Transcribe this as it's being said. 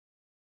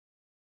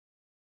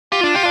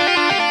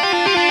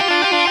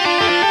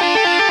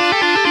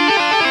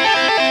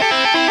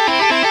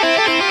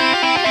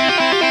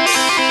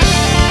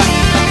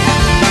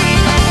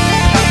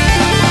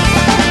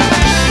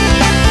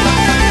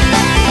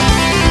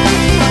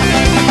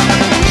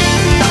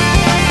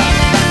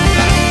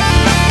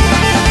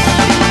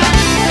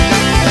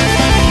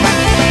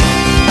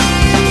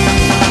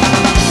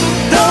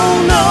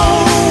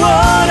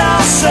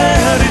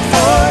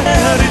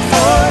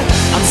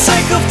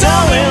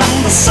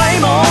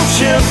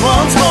shit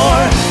once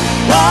more.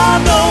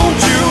 Why don't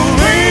you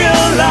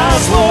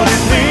realize what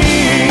it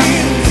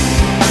means?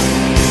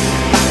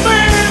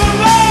 Being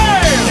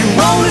alive, you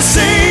only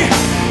see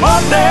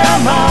what there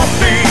might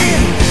be.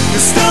 You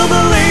still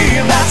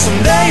believe that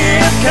someday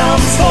it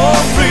comes for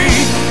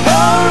free.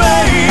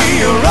 Hooray,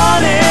 you're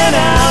running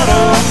out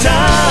of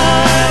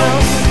time.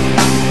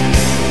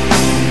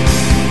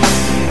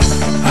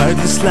 Heard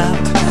you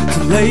slept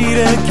too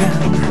late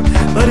again,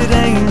 but it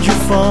ain't your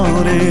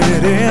fault,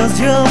 it is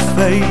your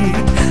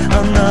fate.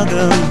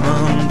 Another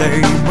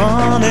Monday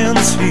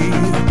morning's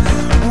here.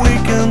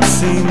 Weekend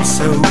seems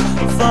so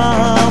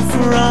far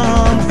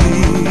from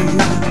here.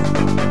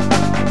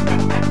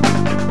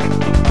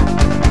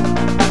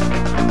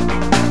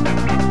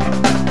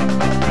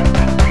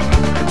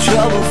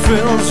 Trouble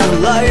fills your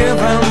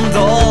life and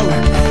all.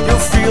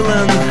 You're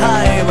feeling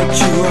high, but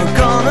you are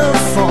gonna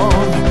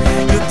fall.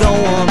 You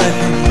don't wanna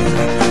hear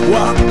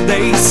what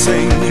they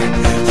say.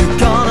 You're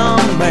gonna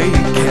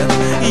make it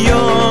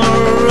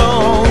your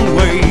own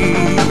way.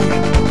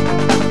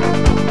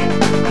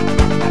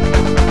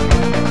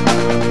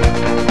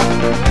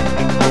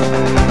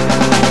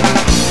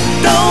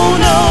 Don't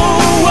know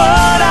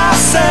what I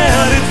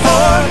said it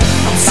for.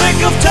 I'm sick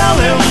of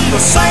telling the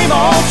same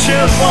old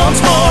shit once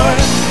more.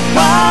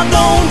 Why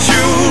don't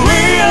you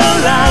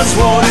realize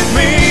what it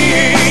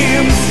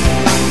means?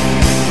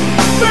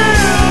 Be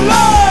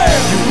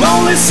alive! You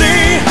only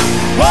see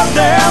what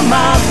there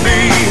might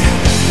be.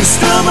 You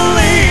still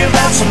believe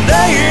that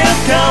someday it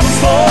comes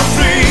for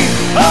free.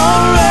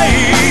 Hooray,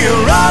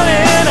 you're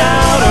running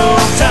out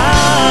of time.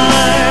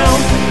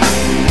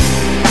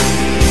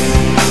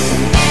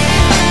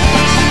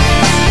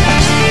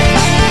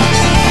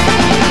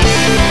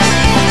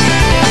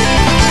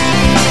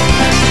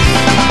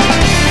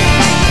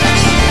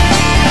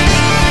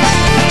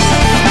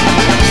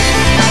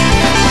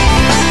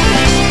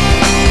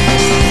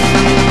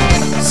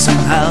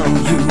 Somehow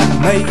you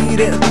made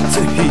it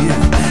to here.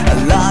 A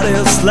lot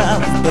is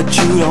left, but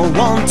you don't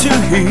want to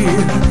hear.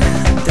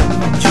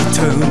 Don't you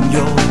turn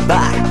your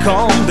back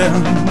on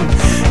them.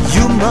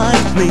 You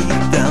might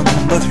need them,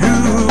 but who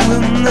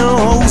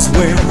knows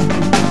when?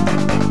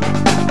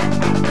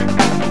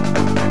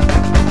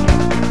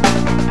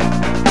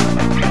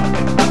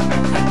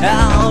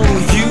 How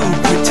you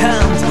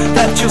pretend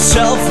that you're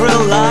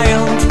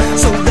self-reliant,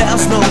 so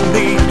there's no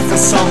need for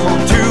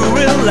someone to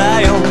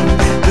rely on.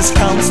 This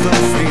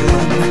constant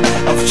feeling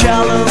of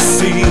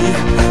jealousy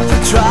you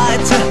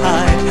tried to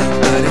hide,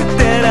 but it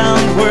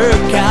didn't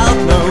work out,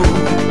 no.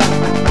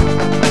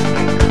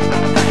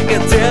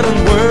 It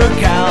didn't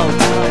work out.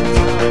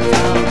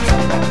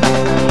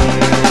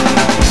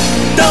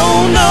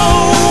 Don't know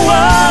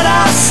what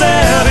I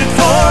said it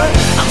for.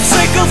 I'm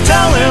sick of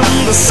telling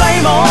the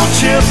same old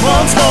shit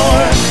once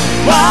more.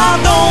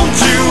 Why don't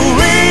you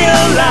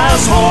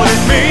realize what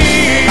it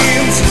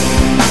means?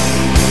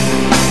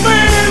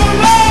 Being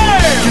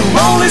alive, you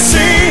only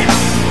see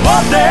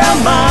what there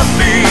might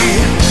be.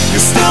 You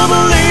still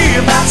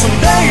believe that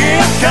someday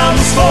it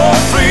comes for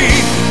free.